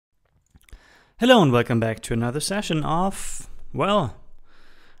Hello and welcome back to another session of, well,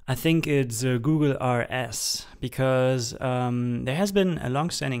 I think it's Google.rs because there has been a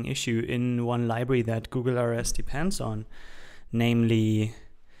long-standing issue in one library that Google.rs depends on, namely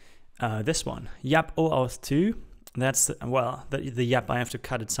this one, YAP-OAuth2. That's, the YAP I have to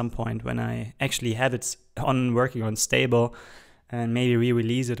cut at some point when I actually have it working on stable and maybe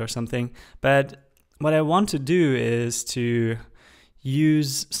re-release it or something. But what I want to do is to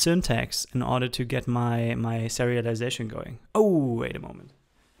use syntax in order to get my serialization going. Oh, wait a moment.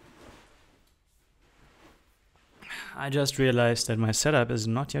 I just realized that my setup is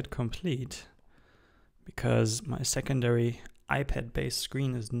not yet complete because my secondary iPad-based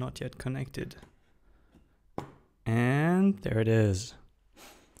screen is not yet connected. And there it is.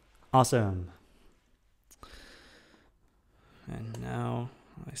 Awesome. And now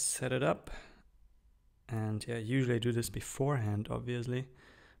I set it up. And yeah, usually I do this beforehand, obviously,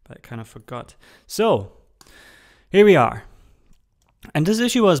 but I kind of forgot. So here we are. And this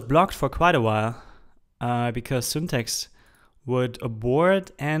issue was blocked for quite a while because syntax would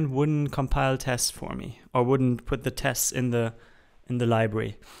abort and wouldn't compile tests for me, or wouldn't put the tests in the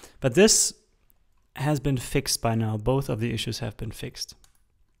library. But this has been fixed by now. Both of the issues have been fixed,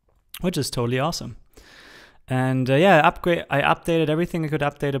 which is totally awesome. And yeah, I updated everything I could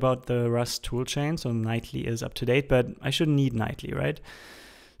update about the Rust toolchain, so Nightly is up to date, but I shouldn't need Nightly, right?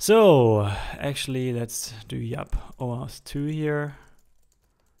 So actually, let's do YAP-OAuth2 here.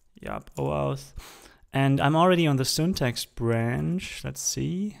 YAP-OAuth. And I'm already on the syntax branch, let's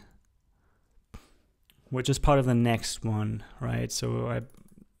see, which is part of the next one, right? So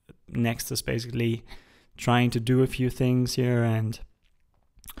next is basically trying to do a few things here, and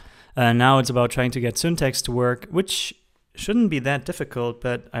now it's about trying to get syntax to work, which shouldn't be that difficult,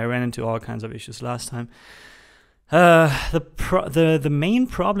 but I ran into all kinds of issues last time. The main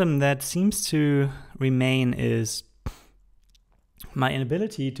problem that seems to remain is my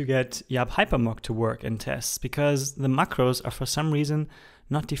inability to get YAP hypermock to work in tests, because the macros are for some reason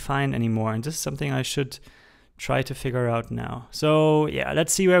not defined anymore, and this is something I should try to figure out now. So yeah,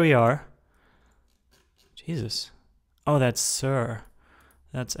 let's see where we are. Jesus. Oh, that's Sir.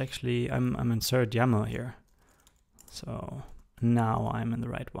 That's actually, I'm in Sir YAML here. So now I'm in the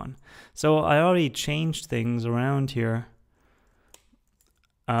right one. So I already changed things around here.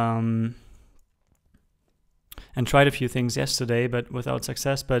 And tried a few things yesterday, but without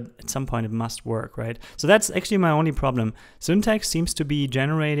success, but at some point it must work, right? So that's actually my only problem. Syntax seems to be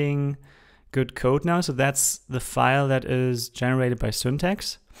generating good code now. So that's the file that is generated by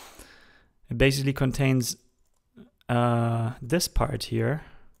syntax. It basically contains this part here.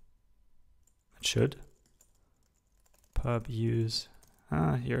 It should pub use,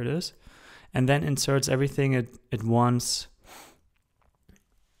 here it is, and then inserts everything it wants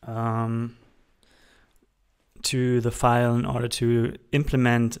to the file in order to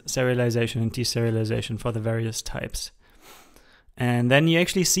implement serialization and deserialization for the various types. And then you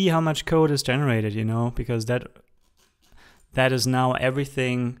actually see how much code is generated, you know, because that is now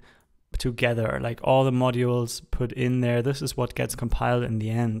everything together, like all the modules put in there. This is what gets compiled in the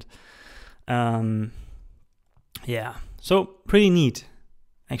end. Yeah, so pretty neat.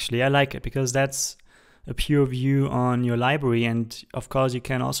 Actually, I like it because that's a pure view on your library, and of course you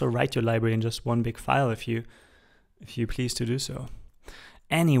can also write your library in just one big file if you please to do so.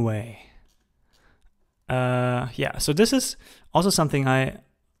 Anyway, yeah, so this is also something I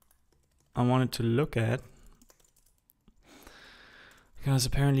wanted to look at, because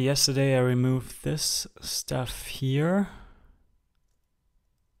apparently yesterday I removed this stuff here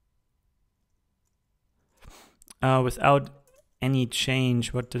without any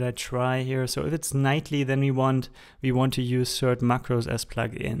change. What did I try here? So if it's nightly, then we want to use cert macros as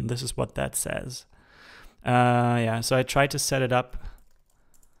plugin. This is what that says. Yeah, so I tried to set it up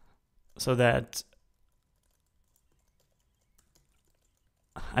so that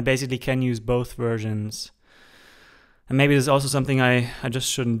I basically can use both versions. And maybe this is also something I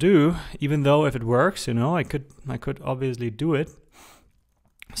just shouldn't do, even though if it works, you know, I could obviously do it.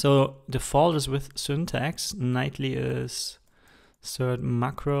 So default is with syntax, nightly is cert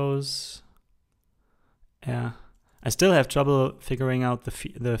macros. Yeah, I still have trouble figuring out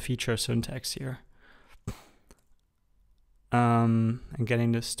the feature syntax here. And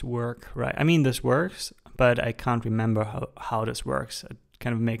getting this to work right. I mean, this works, but I can't remember how this works. It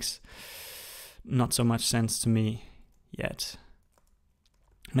kind of makes not so much sense to me yet.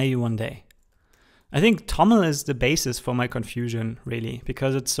 Maybe one day. I think TOML is the basis for my confusion, really,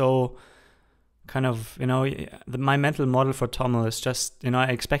 because it's so kind of, you know, my mental model for TOML is just, you know, I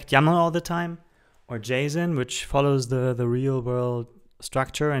expect YAML all the time, or JSON, which follows the real world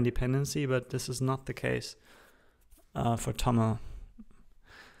structure and dependency, but this is not the case for Toml.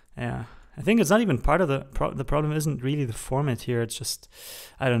 Yeah, I think it's not even part of the problem isn't really the format here. It's just,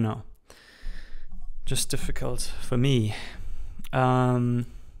 I don't know, just difficult for me. So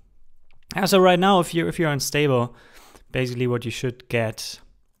right now, if you're unstable, basically what you should get,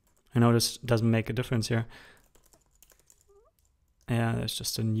 I know this doesn't make a difference here. Yeah, there's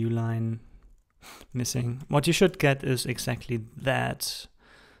just a new line missing. What you should get is exactly that.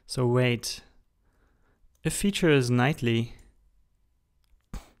 So wait, if feature is nightly,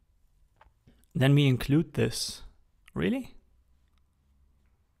 then we include this. Really?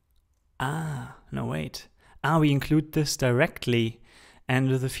 Ah, no, wait. We include this directly, and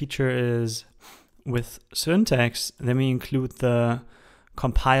if the feature is with syntax, then we include the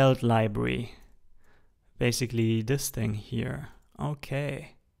compiled library. Basically this thing here.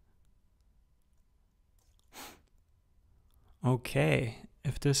 Okay. Okay,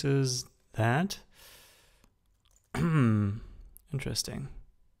 if this is that, interesting.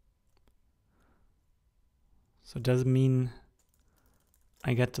 So does it mean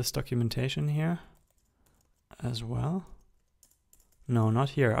I get this documentation here as well? No, not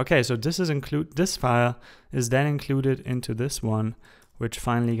here. Okay, so this is this file is then included into this one, which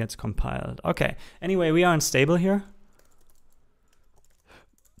finally gets compiled. Okay, anyway, we are unstable here.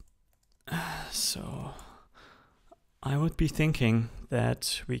 So I would be thinking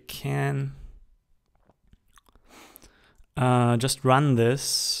that we can just run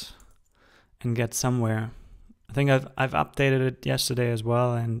this and get somewhere. I think I've updated it yesterday as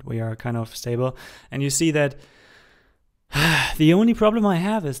well, and we are kind of stable. And you see that the only problem I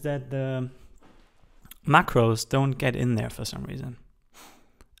have is that the macros don't get in there for some reason.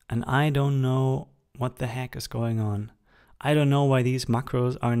 And I don't know what the heck is going on. I don't know why these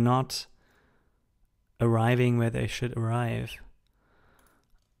macros are not arriving where they should arrive.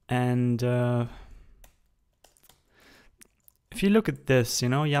 And if you look at this, you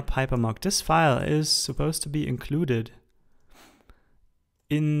know, yap hypermock, this file is supposed to be included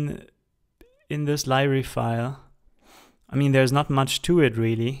in this library file. I mean, there's not much to it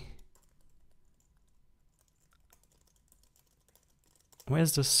really.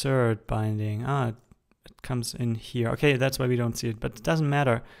 Where's the third binding? It comes in here. Okay, that's why we don't see it, but it doesn't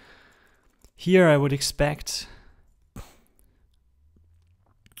matter. Here I would expect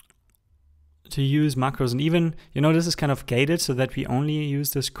to use macros, and even, you know, this is kind of gated so that we only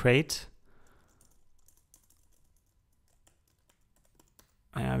use this crate.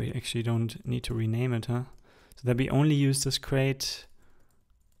 Yeah, we actually don't need to rename it, huh? So that we only use this crate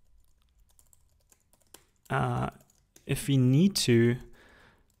if we need to.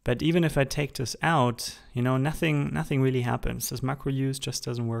 But even if I take this out, you know, nothing really happens. This macro use just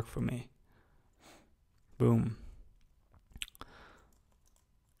doesn't work for me. Boom.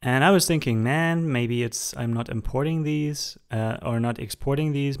 And I was thinking, man, maybe it's I'm not importing these or not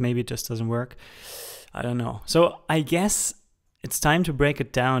exporting these. Maybe it just doesn't work. I don't know. So I guess it's time to break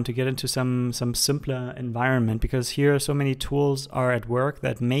it down to get into some simpler environment, because here so many tools are at work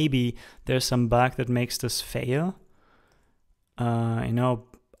that maybe there's some bug that makes this fail. You know,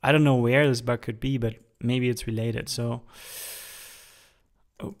 I don't know where this bug could be, but maybe it's related. So,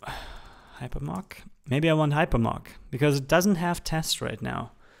 hypermock. Maybe I want hypermock because it doesn't have tests right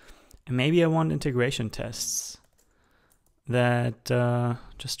now. And maybe I want integration tests that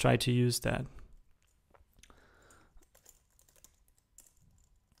just try to use that.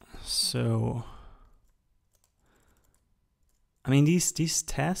 So, I mean, these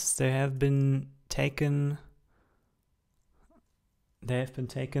tests, they have been taken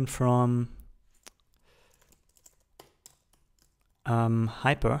from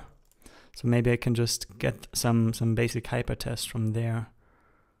Hyper. So maybe I can just get some basic Hyper tests from there.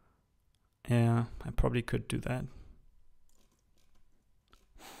 Yeah, I probably could do that.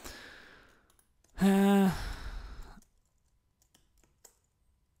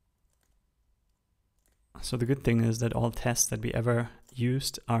 So the good thing is that all tests that we ever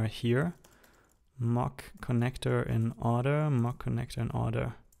used are here. Mock connector in order, mock connector in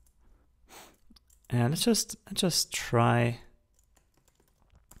order. And let's just try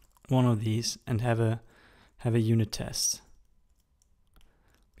one of these and have a unit test.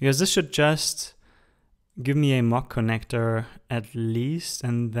 Because this should just give me a mock connector at least,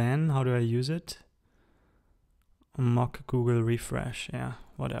 and then how do I use it? Mock Google refresh, yeah,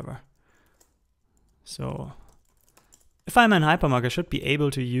 whatever. So if I'm in hypermock, I should be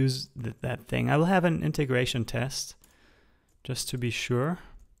able to use that thing. I will have an integration test just to be sure.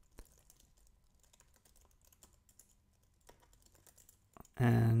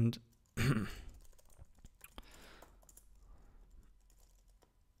 And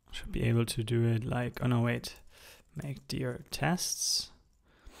should be able to do it like, oh no, wait, make dir tests.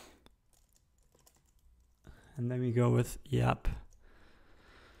 And then we go with yep.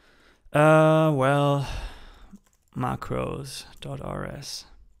 Well, macros.rs.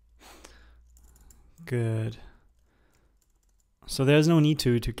 Good. So there's no need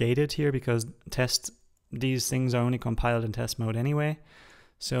to gate it here because these things are only compiled in test mode anyway.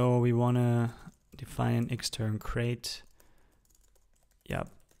 So we want to define an extern crate. Yep,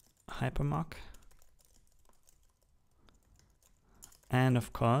 hypermock. And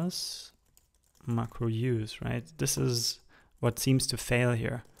of course, macro use, right? This is what seems to fail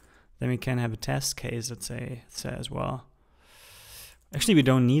here. Then we can have a test case that says, well, actually we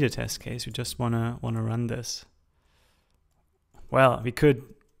don't need a test case. We just wanna run this. Well, we could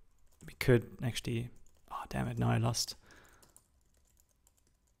actually, oh damn it, now I lost.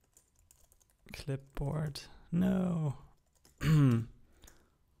 Clipboard, no.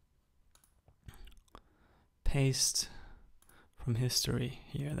 Paste from history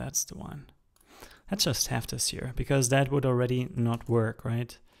here, that's the one. Let's just have this here, because that would already not work,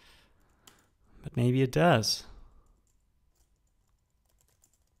 right? But maybe it does.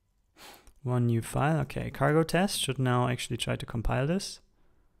 One new file, okay. Cargo test should now actually try to compile this.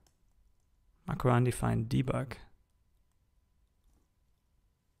 Macro undefined debug.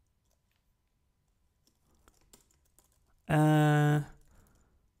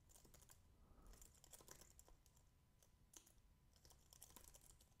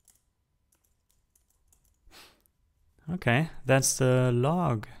 Okay, that's the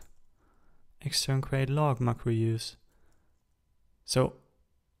log. Extern crate log macro use. So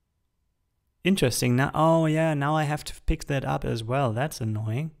interesting. Now, oh yeah, now I have to pick that up as well. That's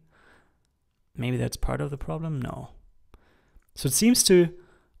annoying. Maybe that's part of the problem? No. So it seems to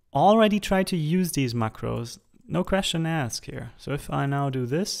already try to use these macros. No question asked here. So if I now do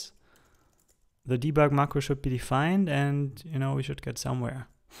this, the debug macro should be defined and, you know, we should get somewhere.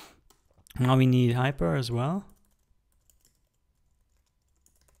 Now we need hyper as well.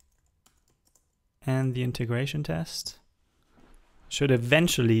 And the integration test should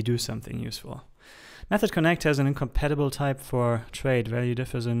eventually do something useful. Method connect has an incompatible type for trade. Value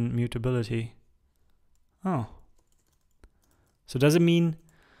differs in mutability. Oh. So does it mean...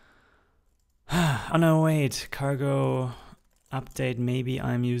 oh no, wait. Cargo update. Maybe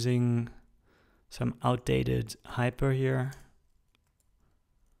I'm using some outdated hyper here.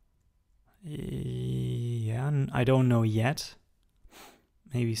 Yeah, I don't know yet.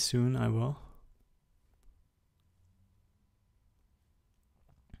 Maybe soon I will.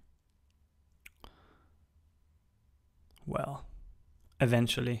 Well,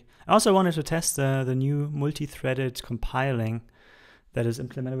 eventually. I also wanted to test the new multi-threaded compiling that is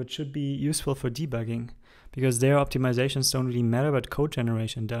implemented, which should be useful for debugging because their optimizations don't really matter, but code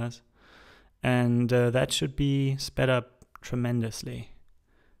generation does. And that should be sped up tremendously,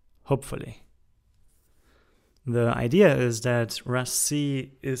 hopefully. The idea is that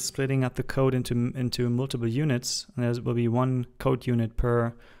Rust-C is splitting up the code into multiple units, and there will be one code unit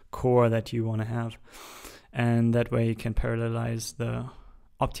per core that you want to have. And that way you can parallelize the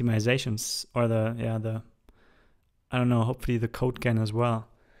optimizations or I don't know, hopefully the code gen as well.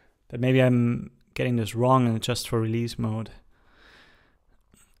 But maybe I'm getting this wrong and it's just for release mode.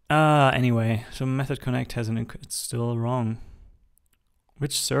 Anyway, so method connect it's still wrong.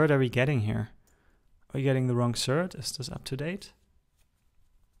 Which cert are we getting here? Are we getting the wrong cert? Is this up to date?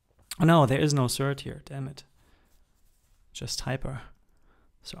 Oh no, there is no cert here, damn it. Just hyper.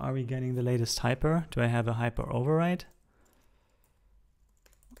 So are we getting the latest hyper? Do I have a hyper override?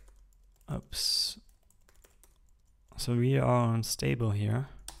 Oops. So we are unstable here.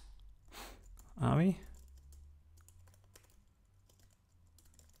 Are we?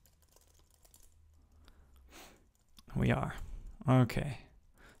 We are. Okay.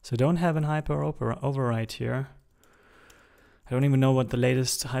 So don't have an hyper override here. I don't even know what the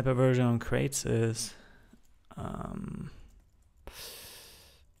latest hyper version on crates is.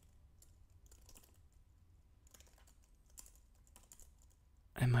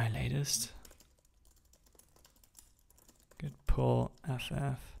 Am I latest? Git pull ff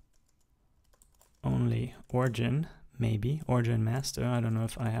only origin, maybe origin master. I don't know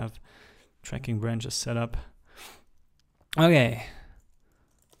if I have tracking branches set up. Okay.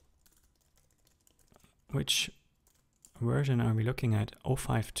 Which version are we looking at?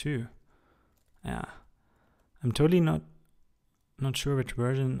 052. Yeah. I'm totally not sure which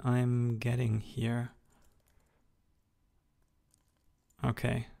version I'm getting here.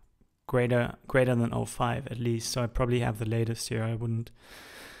 Okay, greater than 05 at least. So I probably have the latest here. I wouldn't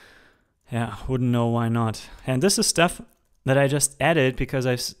know why not. And this is stuff that I just added because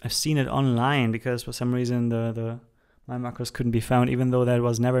I've seen it online, because for some reason my macros couldn't be found, even though that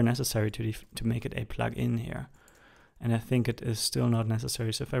was never necessary to make it a plugin here. And I think it is still not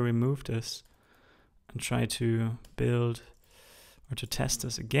necessary. So if I remove this and try to build or to test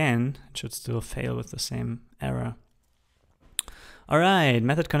this again, it should still fail with the same error. All right,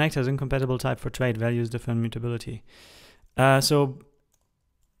 method connector is incompatible type for trait, values different mutability. So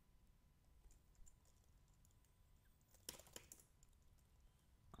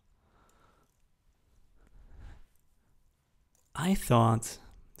I thought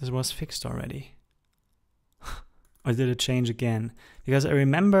this was fixed already. Or did it change again? Because I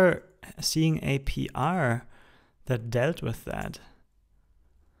remember seeing a PR that dealt with that.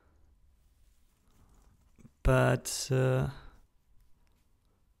 But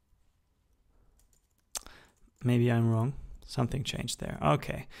maybe I'm wrong. Something changed there.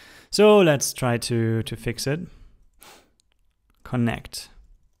 Okay, so let's try to fix it. Connect.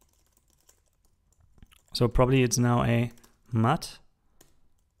 So probably it's now a mut,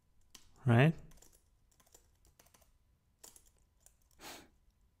 right?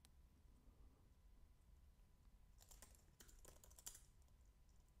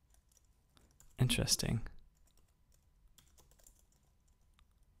 Interesting.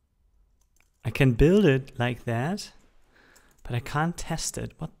 I can build it like that, but I can't test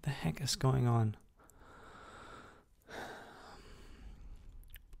it. What the heck is going on?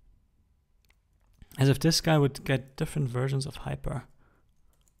 As if this guy would get different versions of hyper,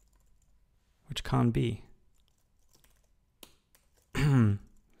 which can't be. Let's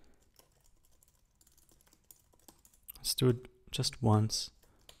do it just once,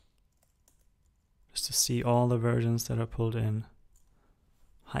 just to see all the versions that are pulled in.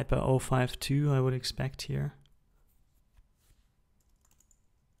 Hyper 052 I would expect here.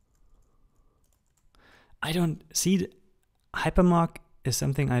 I don't see, hypermark is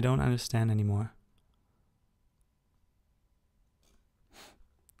something I don't understand anymore.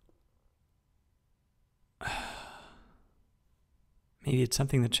 Maybe it's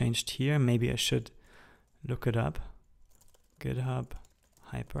something that changed here. Maybe I should look it up. GitHub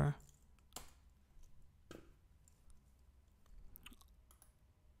hyper.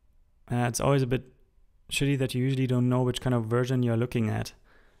 It's always a bit shitty that you usually don't know which kind of version you're looking at,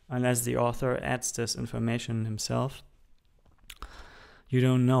 unless the author adds this information himself. You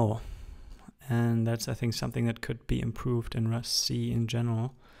don't know. And that's, I think, something that could be improved in Rust C in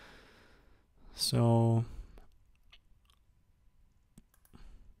general. So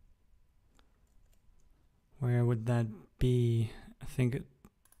where would that be? I think it,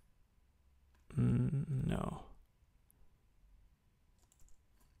 no.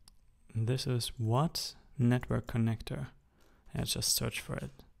 This is what? Network connector. Let's just search for it.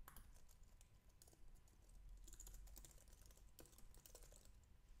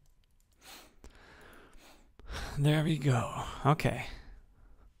 There we go. Okay.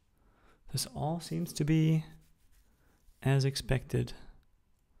 This all seems to be as expected.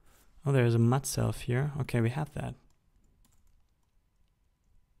 Oh, there's a mut self here. Okay, we have that.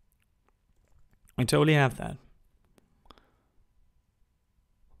 We totally have that.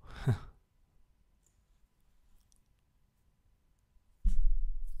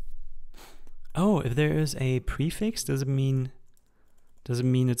 Oh, if there is a prefix, does it mean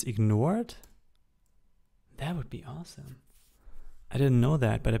it's ignored? That would be awesome. I didn't know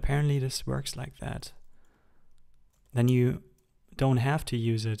that, but apparently this works like that. Then you don't have to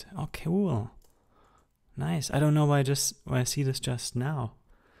use it. Oh, cool. Nice. I don't know why I see this just now.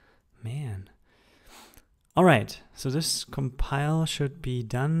 Man. All right. So this compile should be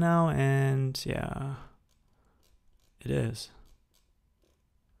done now, and yeah, it is.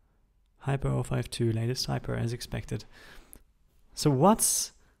 Hyper 052, latest hyper as expected. So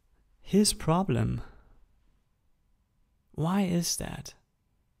what's his problem? Why is that?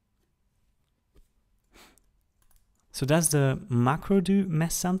 So does the macro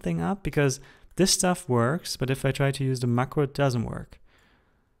mess something up? Because this stuff works, but if I try to use the macro, it doesn't work.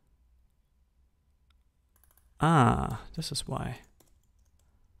 Ah, this is why.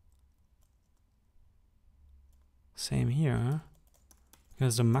 Same here, huh?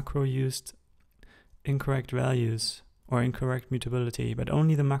 Because the macro used incorrect values or incorrect mutability, but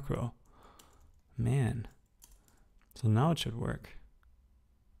only the macro. Man. So now it should work.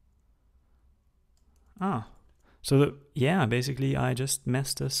 Ah. So yeah, basically I just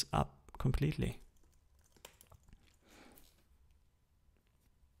messed this up completely.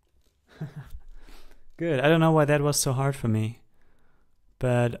 Good. I don't know why that was so hard for me.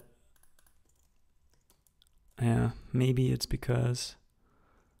 But yeah, maybe it's because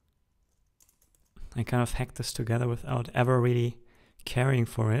I kind of hacked this together without ever really caring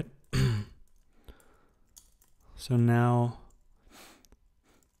for it. So now,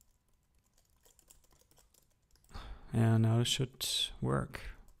 yeah, now it should work.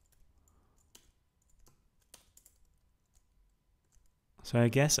 So I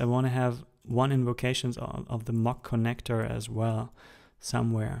guess I want to have one invocation of the mock connector as well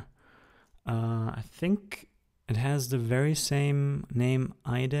somewhere. I think it has the very same name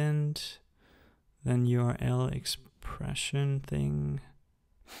ident than URL expression thing.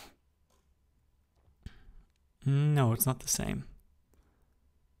 No, it's not the same.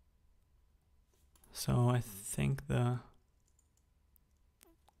 So I think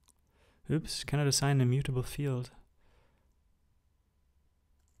oops, cannot assign a mutable field.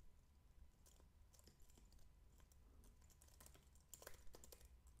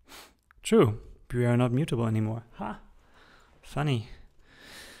 True, we are not mutable anymore. Ha! Funny.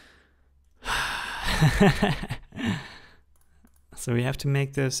 So we have to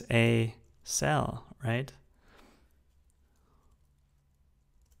make this a cell, right?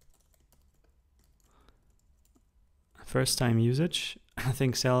 First time usage. I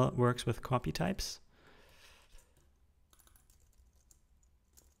think cell works with copy types.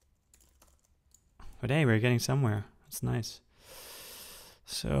 But hey, we're getting somewhere. That's nice.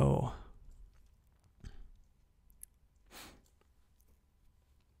 So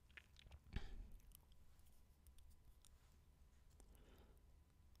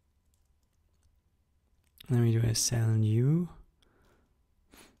then we do a cell new,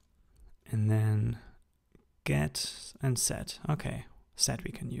 and then get and set. Okay, set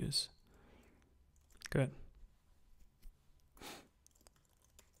we can use. Good.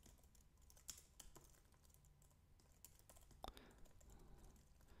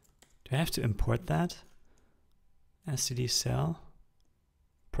 Do I have to import that? std cell?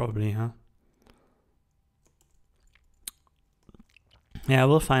 Probably, huh? Yeah,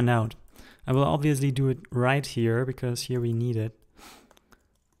 we'll find out. I will obviously do it right here because here we need it.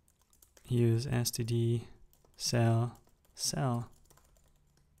 Use std cell cell.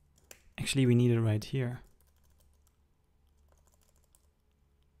 Actually, we need it right here.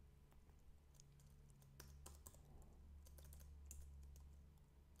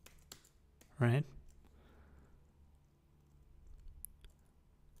 Right?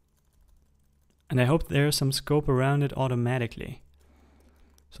 And I hope there's some scope around it automatically,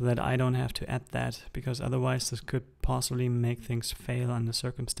 so that I don't have to add that, because otherwise this could possibly make things fail under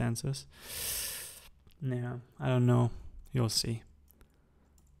circumstances. Yeah, I don't know. You'll see.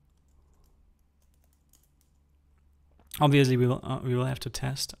 Obviously, we will have to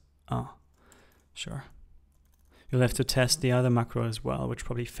test. Oh, sure. You'll have to test the other macro as well, which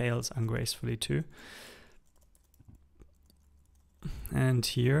probably fails ungracefully too. And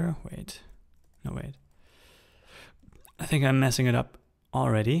here, wait. No, wait. I think I'm messing it up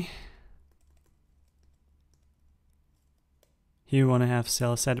already. Here you want to have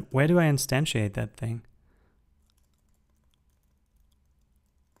cell set. Where do I instantiate that thing?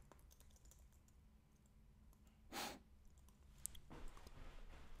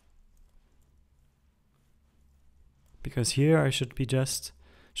 Because here I should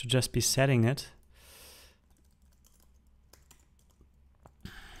just be setting it.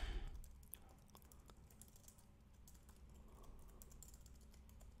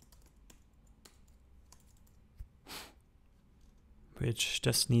 Which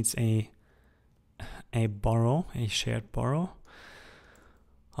just needs a borrow, a shared borrow.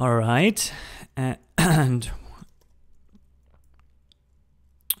 All right, and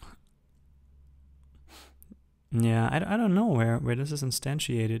yeah, I don't know where this is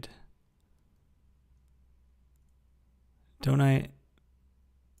instantiated. Don't I?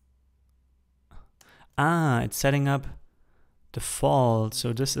 Ah, it's setting up default,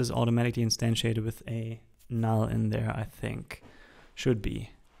 so this is automatically instantiated with a null in there, I think. Should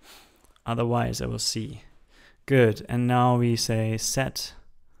be. Otherwise, I will see. Good, and now we say set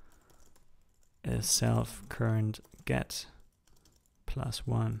is self current get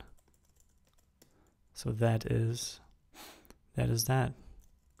 +1. So that is that.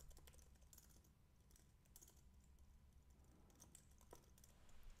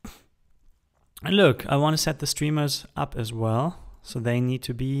 And look, I want to set the streamers up as well. So they need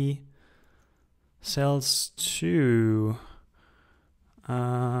to be cells 2.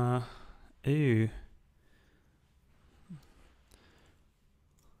 Ew.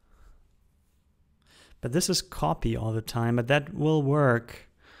 But this is copy all the time, but that will work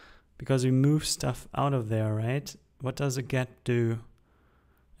because we move stuff out of there, right? What does a get do?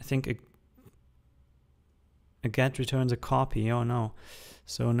 I think a get returns a copy. Oh no.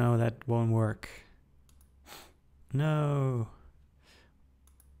 So no, that won't work. No.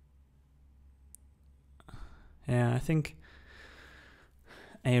 Yeah, I think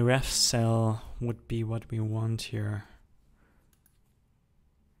a ref cell would be what we want here.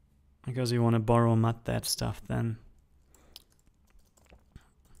 Because we want to borrow mat that stuff then.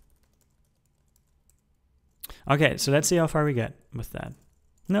 Okay, so let's see how far we get with that.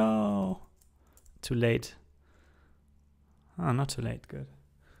 No! Too late. Oh, not too late, good.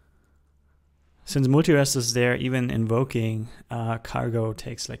 Since multi-rest is there, even invoking cargo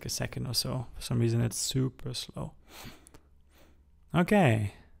takes like a second or so. For some reason it's super slow.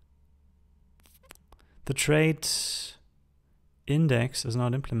 Okay. The trait index is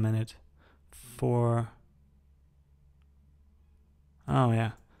not implemented for... Oh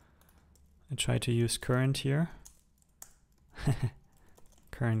yeah. I try to use current here.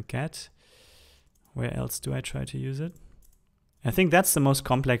 Current get. Where else do I try to use it? I think that's the most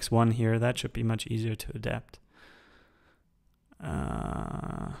complex one here. That should be much easier to adapt.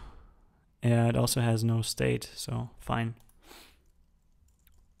 Yeah, it also has no state, so fine.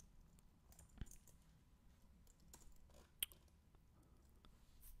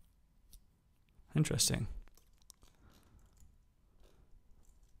 Interesting.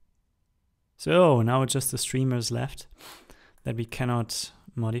 So now it's just the streamers left that we cannot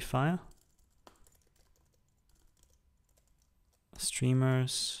modify.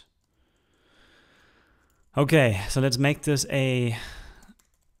 Streamers. Okay, so let's make this a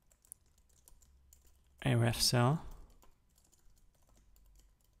ref cell.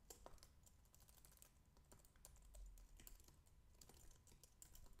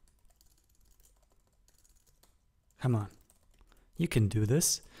 Come on, you can do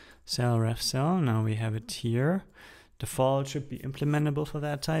this. Cell ref cell, now we have it here. Default should be implementable for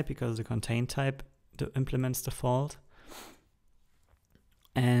that type because the contain type implements default.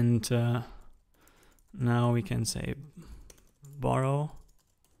 And now we can say borrow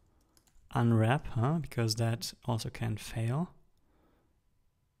unwrap, because that also can fail.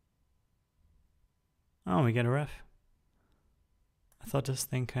 Oh, we get a ref. I thought this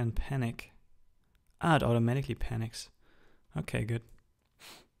thing can panic. Ah, it automatically panics. Okay, good.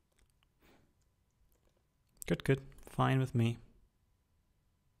 Good. Fine with me.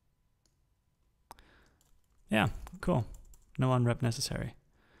 Yeah, cool. No unwrap necessary.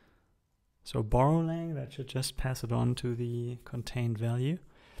 So borrow lang, that should just pass it on to the contained value.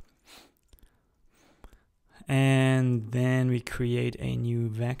 And then we create a new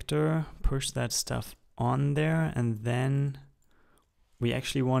vector, push that stuff on there, and then we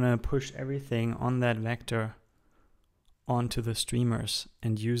actually want to push everything on that vector onto the streamers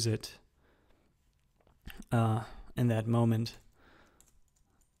and use it in that moment.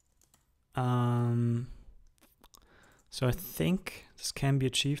 So I think this can be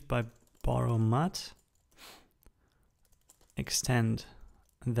achieved by borrow mat, extend,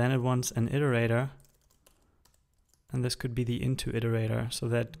 and then it wants an iterator, and this could be the into iterator, so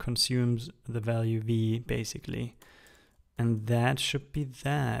that consumes the value v basically, and that should be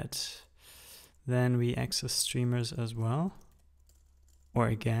that. Then we access streamers as well, or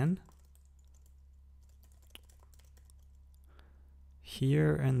again,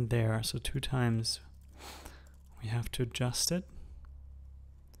 here and there, so 2 times. We have to adjust it.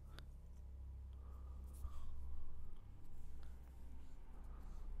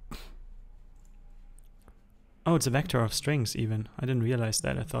 Oh, it's a vector of strings even. I didn't realize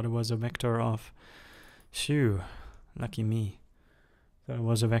that. I thought it was a vector of... Shoo, lucky me. I thought it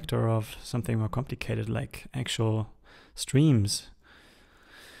was a vector of something more complicated, like actual streams.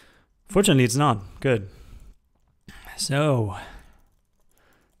 Fortunately, it's not. Good. So...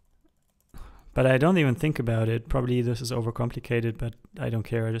 But I don't even think about it. Probably this is overcomplicated, but I don't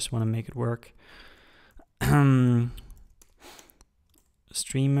care. I just want to make it work.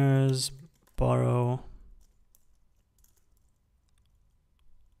 Streamers, borrow.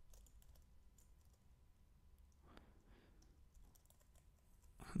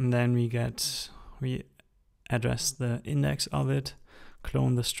 And then we address the index of it,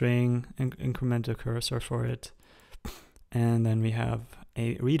 clone the string, increment the cursor for it. And then we have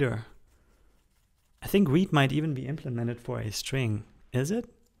a reader. I think read might even be implemented for a string. Is it?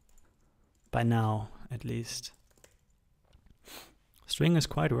 By now, at least. String is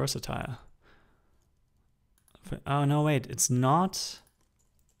quite versatile. Oh, no, wait, it's not.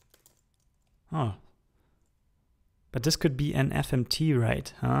 Oh. But this could be an FMT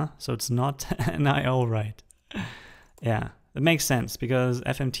write, huh? So it's not an IO write. Yeah, it makes sense because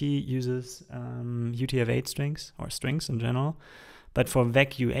FMT uses UTF-8 strings, or strings in general. But for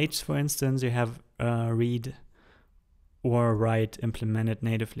vec UH, for instance, you have read or write implemented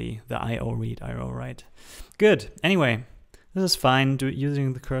natively, the IO read, IO write. Good. Anyway, this is fine.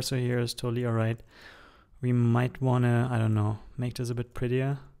 Using the cursor here is totally all right. We might want to, I don't know, make this a bit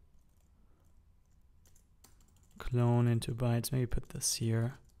prettier. Clone into bytes. Maybe put this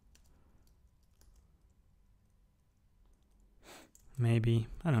here. Maybe.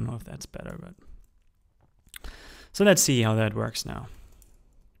 I don't know if that's better, but... So let's see how that works now.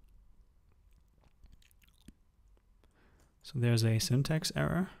 So there's a syntax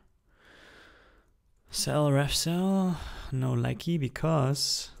error. Cell ref cell, no likey,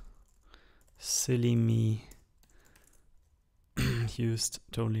 because silly me used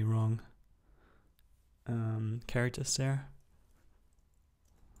totally wrong characters there.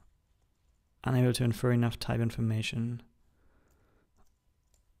 Unable to infer enough type information.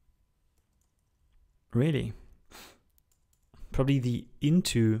 Really? Probably the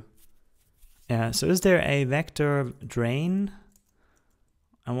into. Yeah, so is there a vector drain?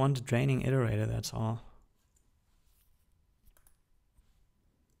 I want a draining iterator, that's all.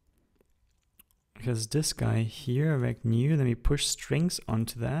 Because this guy here, vec new, then we push strings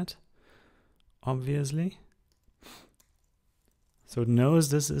onto that, obviously. So it knows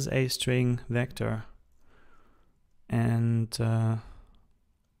this is a string vector. And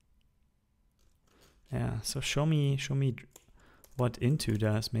yeah, so show me what into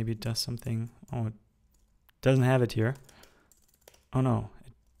does. Maybe it does something. Oh, it doesn't have it here. Oh no,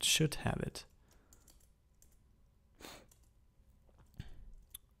 it should have it.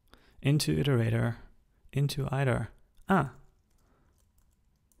 Into iterator, into iter. Ah.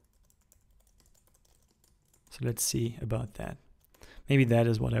 So let's see about that. Maybe that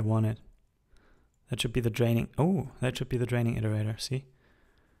is what I wanted. That should be the draining. Oh, that should be the draining iterator. See?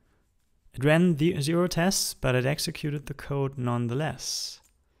 It ran the 0 tests, but it executed the code nonetheless.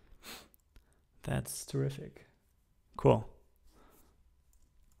 That's terrific. Cool.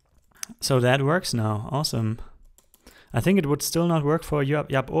 So that works now. Awesome. I think it would still not work for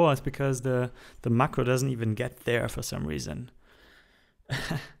yup.rs because the macro doesn't even get there for some reason.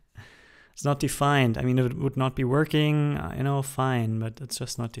 It's not defined. I mean, it would not be working, you know, fine, but it's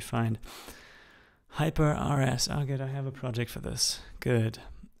just not defined. Hyper.rs. Oh, good. I have a project for this. Good.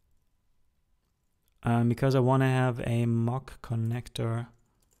 Because I want to have a mock connector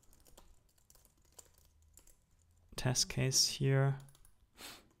test case here.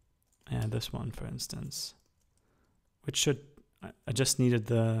 Yeah, this one, for instance. Which should, I just needed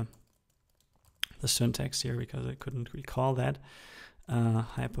the syntax here because I couldn't recall that.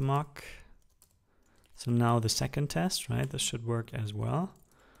 Hypermock. So now the second test, right? This should work as well.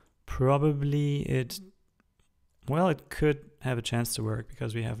 Probably it could have a chance to work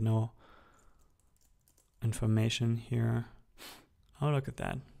because we have no information here. Oh, look at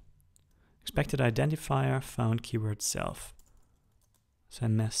that. Expected identifier found keyword self. So I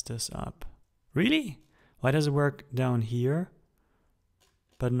messed this up. Really? Why does it work down here,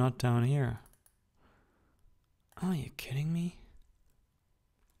 but not down here? Oh, are you kidding me?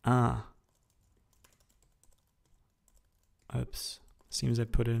 Ah. Oops. Seems I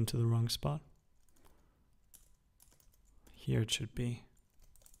put it into the wrong spot. Here it should be.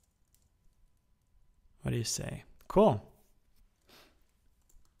 What do you say? Cool.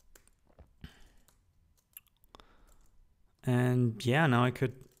 And yeah, now I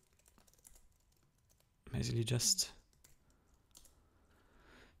could basically just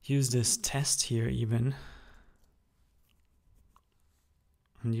use this test here even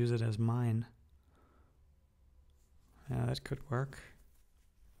and use it as mine. Yeah, that could work.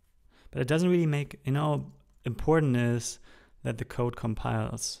 But it doesn't really make, you know, important is that the code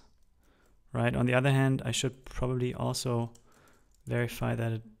compiles, right? On the other hand, I should probably also verify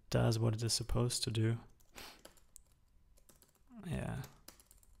that it does what it is supposed to do. Yeah.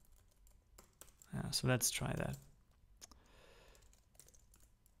 Yeah, so let's try that.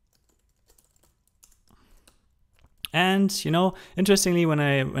 And, you know, interestingly, when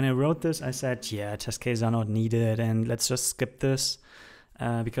I wrote this, I said, yeah, test cases are not needed, and let's just skip this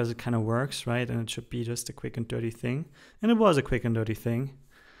because it kind of works, right? And it should be just a quick and dirty thing. And it was a quick and dirty thing.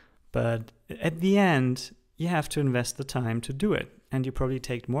 But at the end, you have to invest the time to do it. And you probably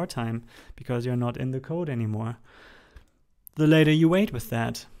take more time because you're not in the code anymore. The later you wait with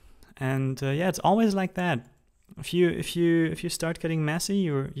that. And yeah, it's always like that. If you start getting messy,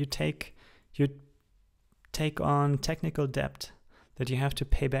 you take on technical debt that you have to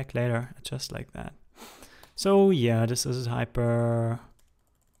pay back later, just like that. So yeah, this is hyper.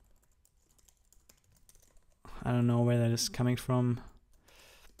 I don't know where that is coming from.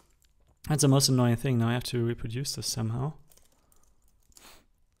 That's the most annoying thing. Now I have to reproduce this somehow.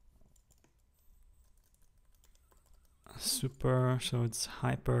 super, so it's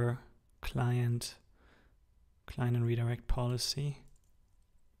hyper client and redirect policy.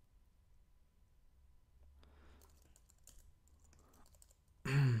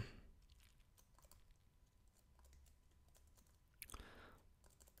 I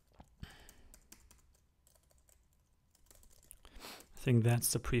think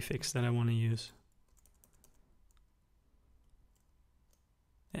that's the prefix that I want to use.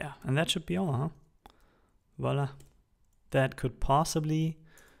 Yeah, and that should be all, huh? Voila. That could possibly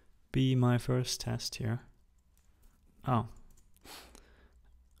be my first test here. Oh.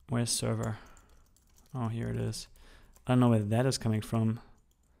 Where's server? Oh, here it is. I don't know where that is coming from.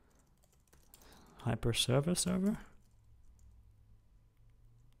 Hyper server?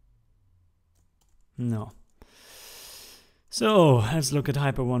 No. So let's look at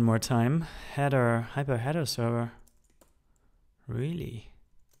hyper one more time. Hyper header server. Really?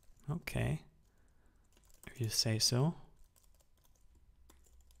 Okay. If you say so.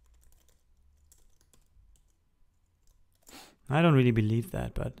 I don't really believe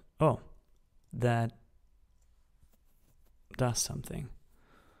that, but oh, that does something.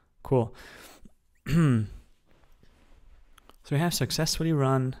 Cool. So we have successfully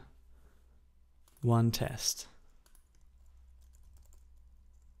run one test.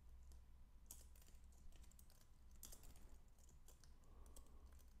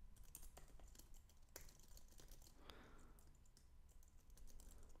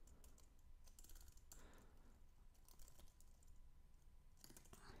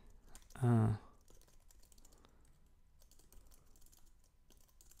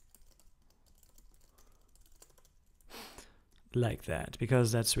 Like that,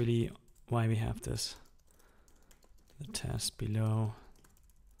 because that's really why we have this. The test below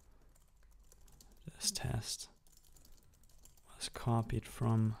this test was copied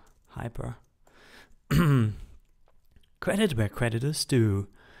from hyper. Credit where credit is due.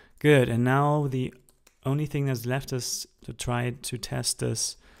 Good, and now the only thing that's left is to try to test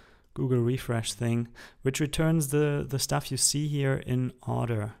this Google refresh thing, which returns the stuff you see here in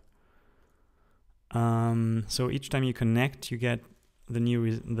order. So each time you connect, you get the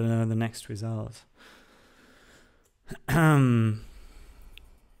new the next result.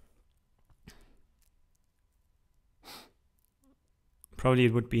 Probably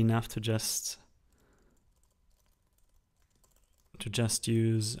it would be enough to just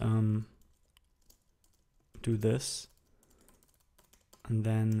use do this and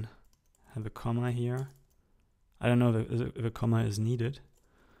then have a comma here. I don't know if a comma is needed.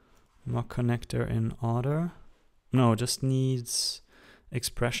 Mock connector in order. No, it just needs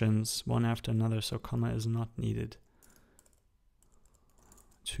expressions one after another, so comma is not needed.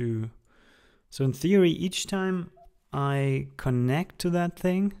 2. So in theory, each time I connect to that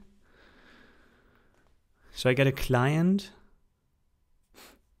thing, so I get a client,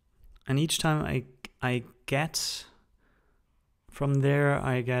 and each time I get from there,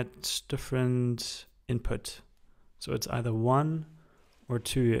 I get different input. So it's either 1 or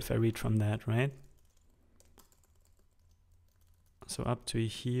 2 if I read from that, right? So up to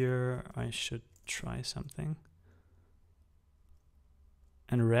here, I should try something.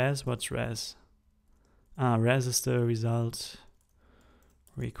 And res, what's res? Res is the result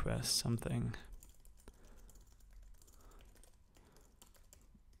request something.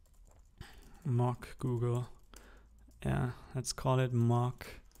 Mock Google. Yeah, let's call it mock.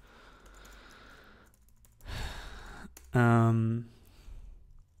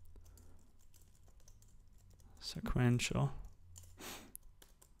 Sequential.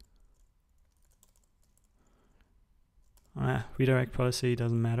 Redirect policy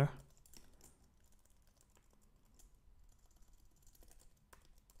doesn't matter.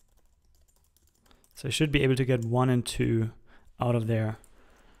 So I should be able to get 1 and 2 out of there.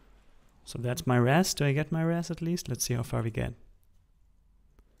 So that's my res. Do I get my res at least? Let's see how far we get.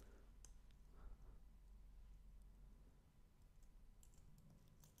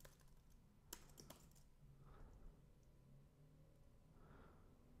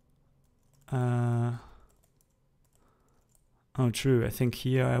 Oh, true. I think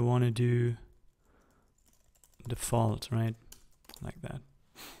here I want to do default, right? Like that.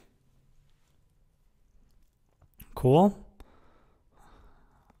 Cool.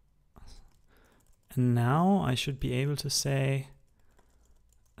 And now I should be able to say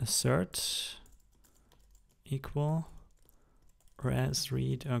assert equal res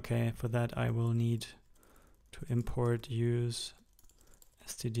read. Okay, for that I will need to import use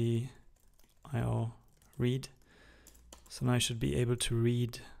stdio read. So now I should be able to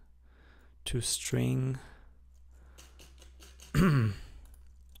read to string. I'm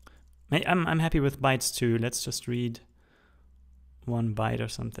happy with bytes too. Let's just read 1 byte or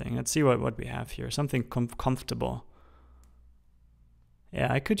something. Let's see what we have here. Something comfortable.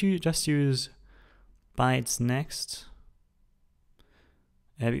 Yeah, I could just use bytes next.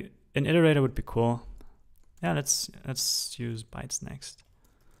 An iterator would be cool. Yeah, let's use bytes next.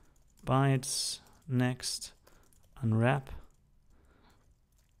 Bytes next unwrap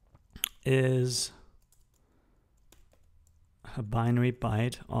is a binary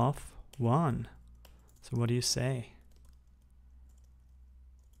byte of 1. So what do you say?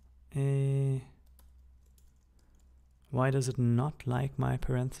 Why does it not like my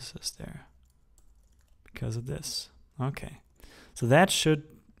parenthesis there? Because of this. Okay. So that should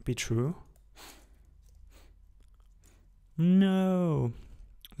be true. No.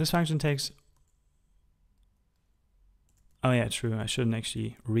 This function takes... Oh yeah, true. I shouldn't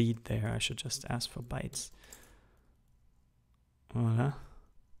actually read there. I should just ask for bytes. Voila.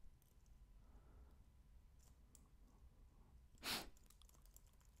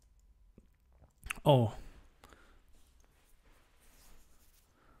 Oh.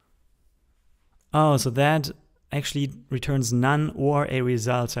 Oh, so that actually returns none or a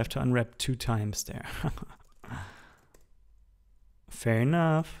result. So I have to unwrap 2 times there. Fair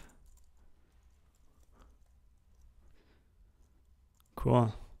enough.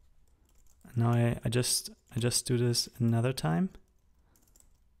 Cool. Now I just do this another time.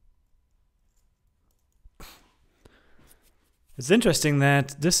 It's interesting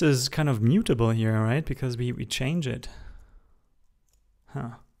that this is kind of mutable here, right? Because we change it.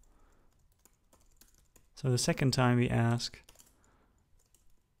 Huh. So the second time we ask,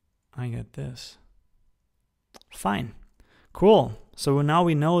 I get this. Fine. Cool. So now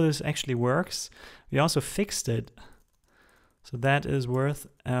we know this actually works. We also fixed it. So that is worth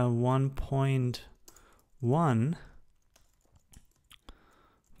 1.1.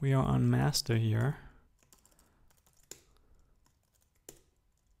 We are on master here.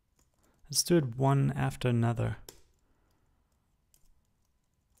 Let's do it one after another.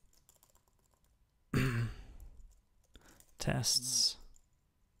 Tests.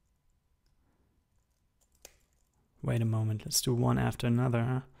 Wait a moment, let's do one after another,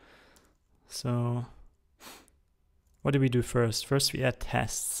 huh? So, what do we do first? First we add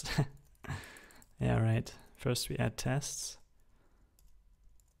tests. Yeah, right. First we add tests.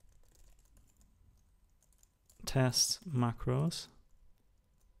 Test macros.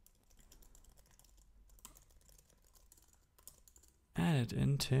 Added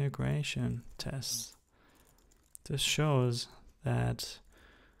integration tests. This shows that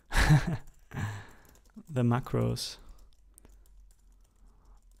the macros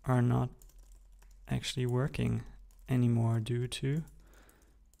are not actually working anymore due to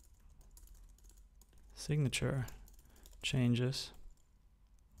signature changes.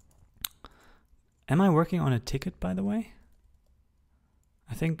 Am I working on a ticket, by the way?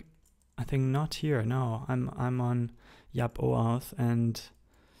 I think not here. No, I'm on Yap OAuth, and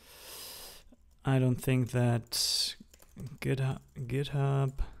I don't think that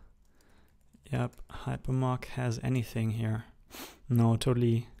GitHub Yep, Hypermock has anything here. No,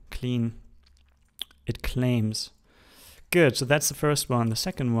 totally clean. It claims. Good, so that's the first one. The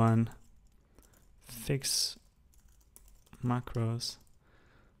second one, fix macros.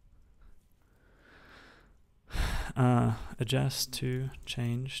 Adjust to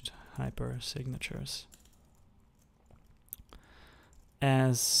changed hyper signatures.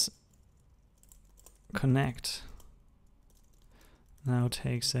 As connect now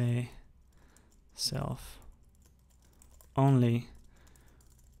takes a self only,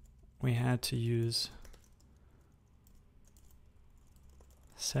 we had to use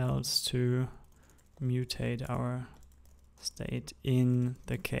cells to mutate our state in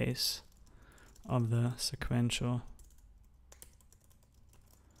the case of the sequential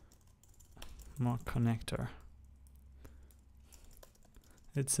mock connector.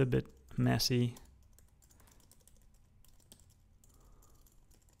 It's a bit messy.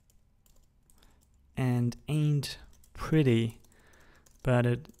 And ain't pretty, but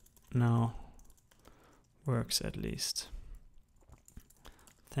it now works at least.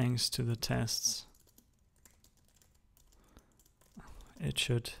 Thanks to the tests. It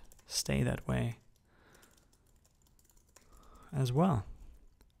should stay that way as well.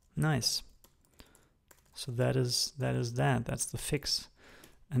 Nice. So that is that. That's the fix.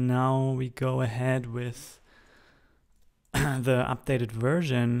 And now we go ahead with the updated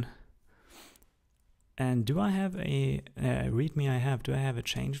version. And do I have a README? I have. Do I have a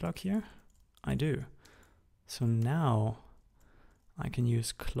changelog here? I do. So now I can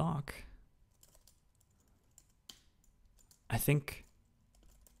use clock. I think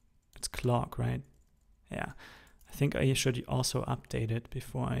it's clock, right? Yeah. I think I should also update it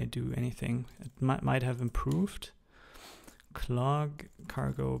before I do anything. It might have improved. Clog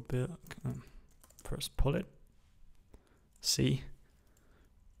cargo build. First pull it. See.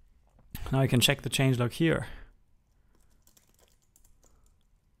 Now I can check the changelog here.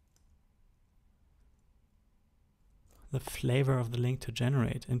 The flavor of the link to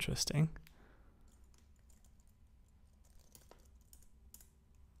generate. Interesting.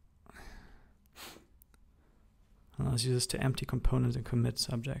 Allows users to empty components and commit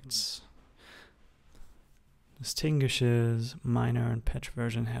subjects. Distinguishes minor and patch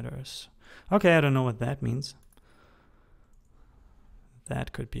version headers. Okay, I don't know what that means.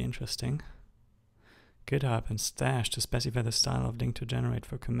 That could be interesting. GitHub and stash to specify the style of link to generate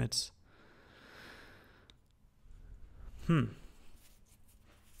for commits.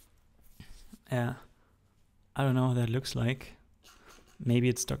 Yeah, I don't know what that looks like. Maybe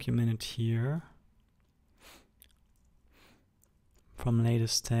it's documented here. From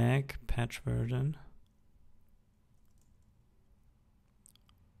latest tag, patch version.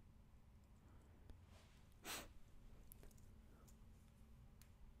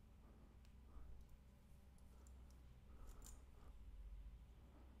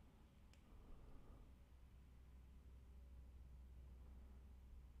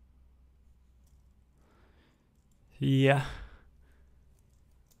 Yeah,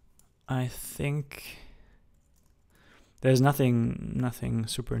 I think there's nothing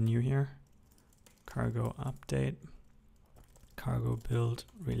super new here. Cargo update, cargo build,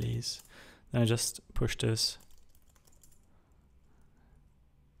 release. Then I just push this.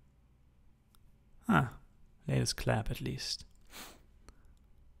 Latest clap at least.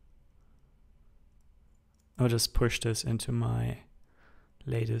 I'll just push this into my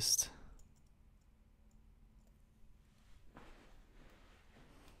latest.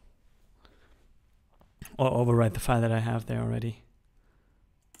 Or overwrite the file that I have there already.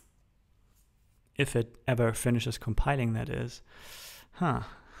 If it ever finishes compiling, that is.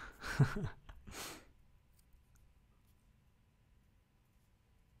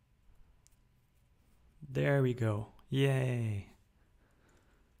 There we go. Yay.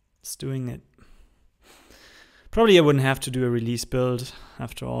 It's doing it. Probably I wouldn't have to do a release build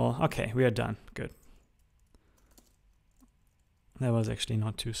after all. Okay, we are done. Good. That was actually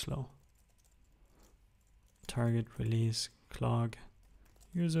not too slow. Target, release, clog,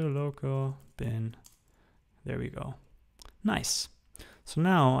 user local, bin. There we go. Nice. So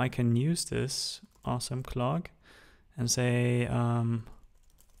now I can use this awesome clog and say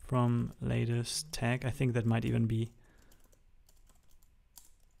from latest tag. I think that might even be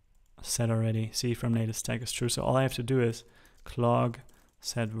set already. See, from latest tag is true. So all I have to do is clog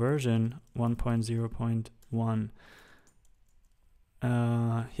set version 1.0.1.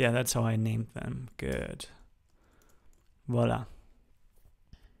 Yeah, that's how I named them. Good. Voila.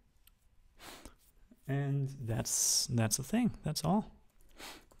 And that's the thing. That's all.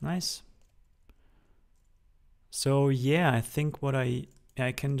 Nice. So yeah, I think what I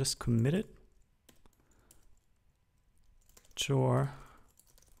can just commit it. Sure.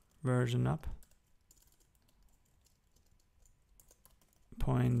 Version up.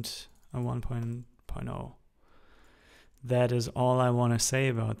 1.0. That is all I want to say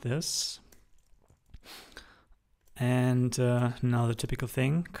about this. And now the typical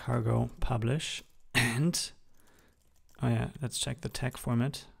thing, cargo publish, and oh yeah, let's check the tag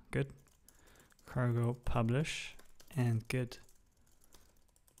format. Good. Cargo publish and git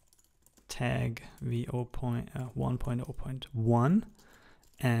tag v1.0.1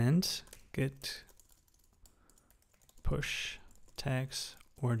 and git push tags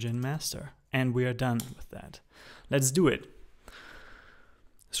origin master. And we are done with that. Let's do it.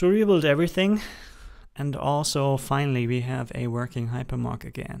 So we rebuild everything. And also, finally, we have a working hypermark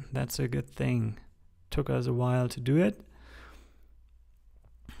again. That's a good thing. Took us a while to do it.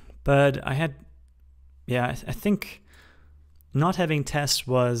 But I think not having tests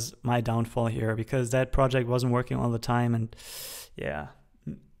was my downfall here because that project wasn't working all the time and yeah,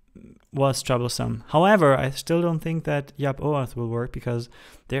 was troublesome. However, I still don't think that YAP-OAuth will work because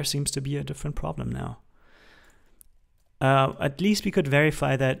there seems to be a different problem now. At least we could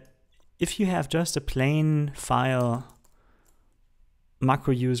verify that if you have just a plain file,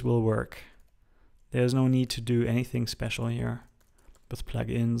 macro use will work. There's no need to do anything special here with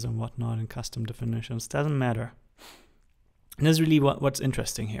plugins and whatnot and custom definitions. Doesn't matter. And this is really what's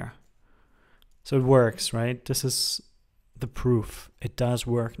interesting here. So it works, right? This is the proof. It does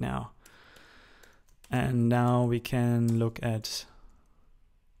work now. And now we can look at,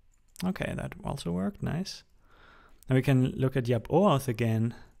 okay, that also worked, nice. Now we can look at YAP-OAuth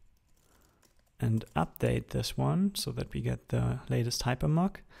again. and update this one so that we get the latest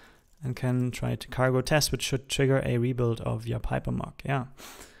hypermock and can try to cargo test, which should trigger a rebuild of your hypermock. Yeah,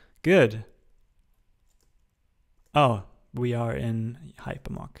 good. Oh, we are in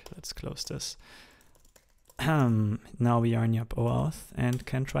hypermock. Let's close this. Now we are in Yup OAuth and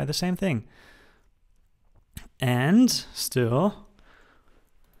can try the same thing. And still,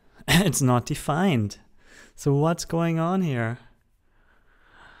 it's not defined. So what's going on here?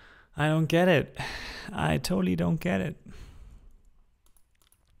 I don't get it. I totally don't get it.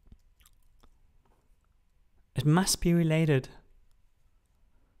 It must be related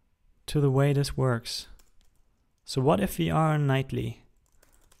to the way this works. So what if we are on nightly?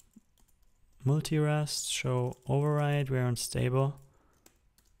 Multi-rest, show override, we're unstable.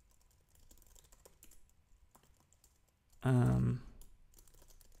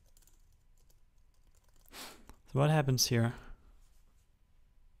 So what happens here?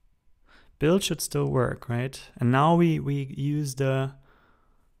 Build should still work, right? And now we use the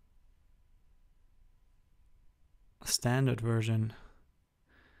standard version.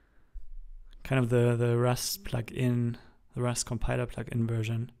 Kind of the Rust plugin, the Rust compiler plugin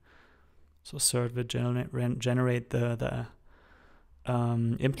version. So cert will generate the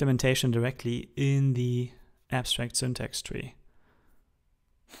implementation directly in the abstract syntax tree.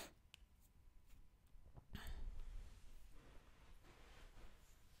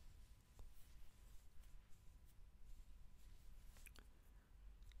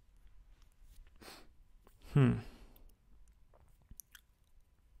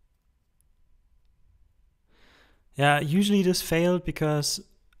 Yeah, usually this failed because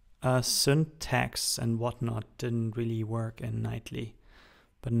syntax and whatnot didn't really work in nightly.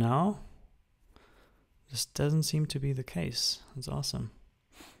 But now, this doesn't seem to be the case. That's awesome.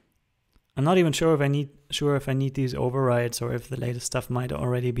 I'm not even sure if I need these overrides or if the latest stuff might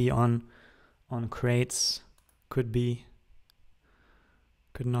already be on crates. Could be.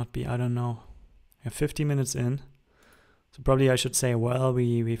 Could not be. I don't know. We're 50 minutes in. So probably I should say, well,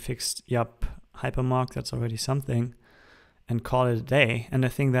 we fixed Yup hypermock. That's already something. And call it a day. And I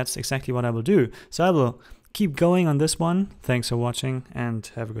think that's exactly what I will do. So I will keep going on this one. Thanks for watching and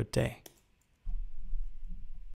have a good day.